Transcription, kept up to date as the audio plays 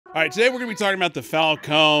All right, today we're gonna be talking about the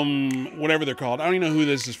Falcom, whatever they're called. I don't even know who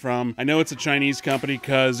this is from. I know it's a Chinese company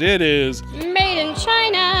because it is made in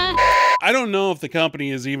China. I don't know if the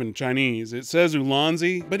company is even Chinese. It says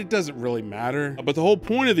Ulanzi, but it doesn't really matter. But the whole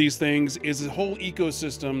point of these things is a whole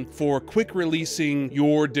ecosystem for quick releasing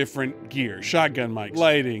your different gear. Shotgun mics,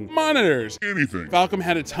 lighting, monitors, anything. Falcom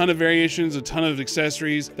had a ton of variations, a ton of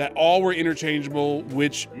accessories that all were interchangeable,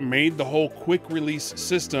 which made the whole quick release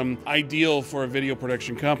system ideal for a video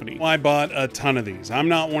production company. Well, I bought a ton of these. I'm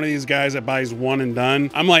not one of these guys that buys one and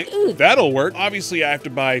done. I'm like, ooh, that'll work. Obviously, I have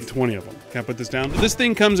to buy 20 of them. Can I put this down? This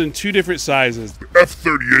thing comes in two different sizes. The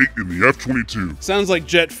F38 and the F22. Sounds like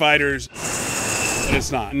jet fighters, but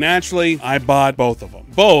it's not. Naturally, I bought both of them.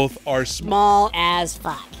 Both are Small as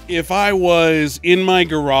fuck. If I was in my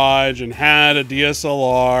garage and had a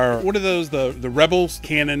DSLR, what are those, the Rebels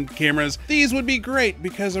Canon cameras? These would be great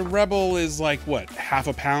because a Rebel is like, what, half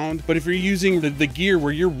a pound? But if you're using the gear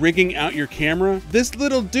where you're rigging out your camera, this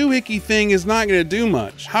little doohickey thing is not gonna do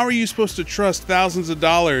much. How are you supposed to trust thousands of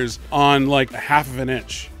dollars on like a half of an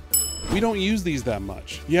inch? We don't use these that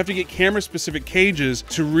much. You have to get camera specific cages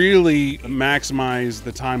to really maximize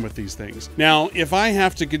the time with these things. Now, if I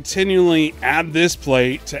have to continually add this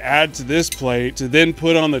plate to add to this plate to then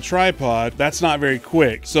put on the tripod, that's not very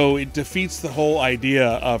quick. So it defeats the whole idea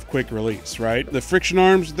of quick release, right? The friction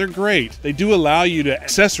arms, they're great. They do allow you to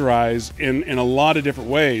accessorize in a lot of different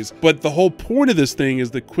ways, but the whole point of this thing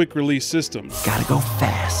is the quick release system. Gotta go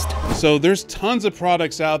fast. So there's tons of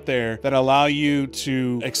products out there that allow you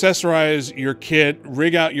to accessorize your kit,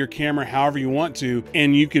 rig out your camera however you want to,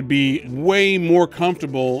 and you could be way more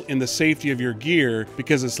comfortable in the safety of your gear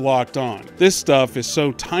because it's locked on. This stuff is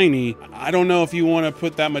so tiny, I don't know if you want to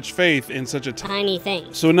put that much faith in such a tiny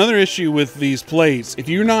thing. So another issue with these plates, if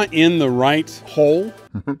you're not in the right hole,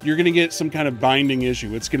 you're gonna get some kind of binding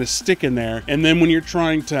issue. It's gonna stick in there, and then when you're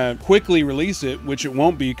trying to quickly release it, which it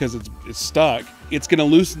won't be because it's stuck, it's gonna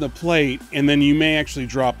loosen the plate, and then you may actually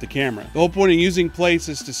drop the camera. The whole point of using plates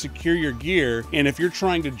is to secure your gear, and if you're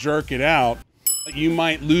trying to jerk it out, you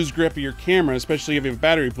might lose grip of your camera, especially if you have a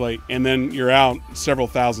battery plate, and then you're out several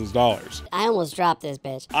thousands of dollars. I almost dropped this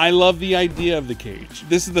bitch. I love the idea of the cage.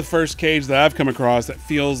 This is the first cage that I've come across that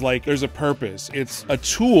feels like there's a purpose. It's a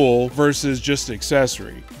tool versus just an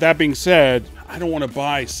accessory. That being said, I don't want to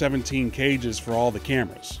buy 17 cages for all the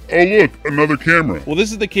cameras. Oh look, another camera. Well,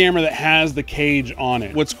 this is the camera that has the cage on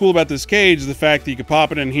it. What's cool about this cage is the fact that you can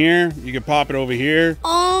pop it in here, you can pop it over here.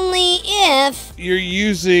 Only if you're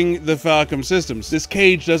using the Falcom systems. This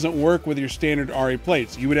cage doesn't work with your standard RE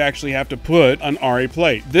plates. You would actually have to put an RE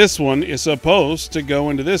plate. This one is supposed to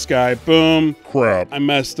go into this guy. Boom. Crap. I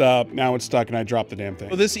messed up. Now it's stuck and I dropped the damn thing.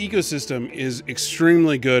 Well, this ecosystem is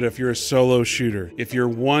extremely good if you're a solo shooter. If you're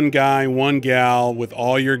one guy, one gal, with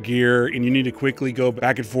all your gear and you need to quickly go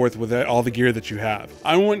back and forth with all the gear that you have.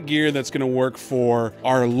 I want gear that's going to work for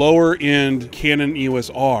our lower end Canon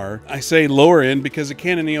EOS R. I say lower end because the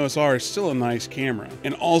Canon EOS R is still a nice camera,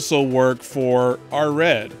 and also work for our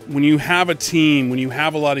Red. When you have a team, when you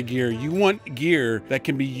have a lot of gear, you want gear that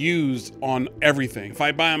can be used on everything. If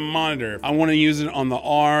I buy a monitor, I want to use it on the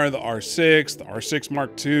R, the R6, the R6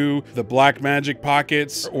 Mark II, the Blackmagic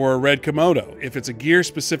pockets, or a Red Komodo. If it's a gear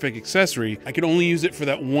specific accessory, I can only use it for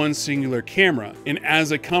that one singular camera. And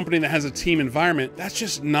as a company that has a team environment, that's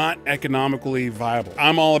just not economically viable.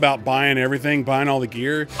 I'm all about buying everything, buying all the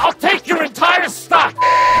gear. I'll take your entire stock!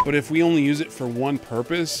 But if we only use it for one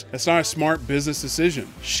purpose, that's not a smart business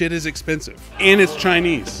decision. Shit is expensive. And it's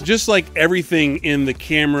Chinese. Just like everything in the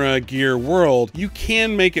camera gear world, you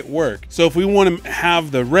can make it work. So if we want to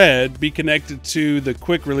have the Red be connected to the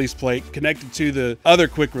quick release plate, connected to the other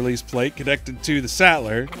quick release plate, connected to the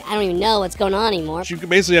Sattler, I don't even know what's going on anymore. you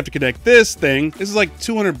basically have to connect this thing. This is like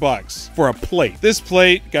 200 bucks for a plate. This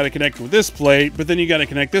plate got to connect with this plate, but then you got to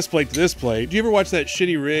connect this plate to this plate. Do you ever watch that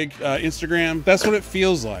shitty rig Instagram? That's what it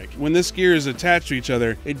feels like. When this gear is attached to each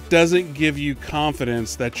other, it doesn't give you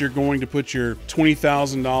confidence that you're going to put your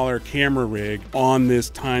 $20,000 camera rig on this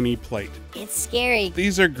tiny plate. It's scary.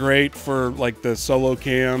 These are great for like the solo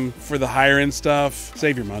cam, for the higher end stuff.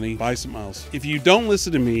 Save your money, buy something else. If you don't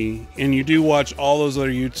listen to me and you do watch all those other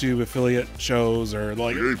YouTube affiliate shows or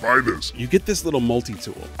like, hey, buy this. You get this little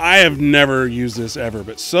multi-tool. I have never used this ever,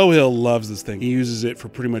 but Sohail loves this thing. He uses it for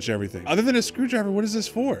pretty much everything. Other than a screwdriver, what is this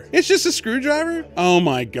for? It's just a screwdriver? Oh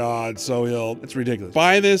my God, Sohail, it's ridiculous.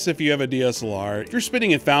 Buy this if you have a DSLR. If you're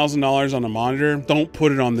spending $1,000 on a monitor, don't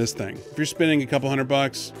put it on this thing. If you're spending a couple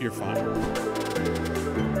 $100, you're fine.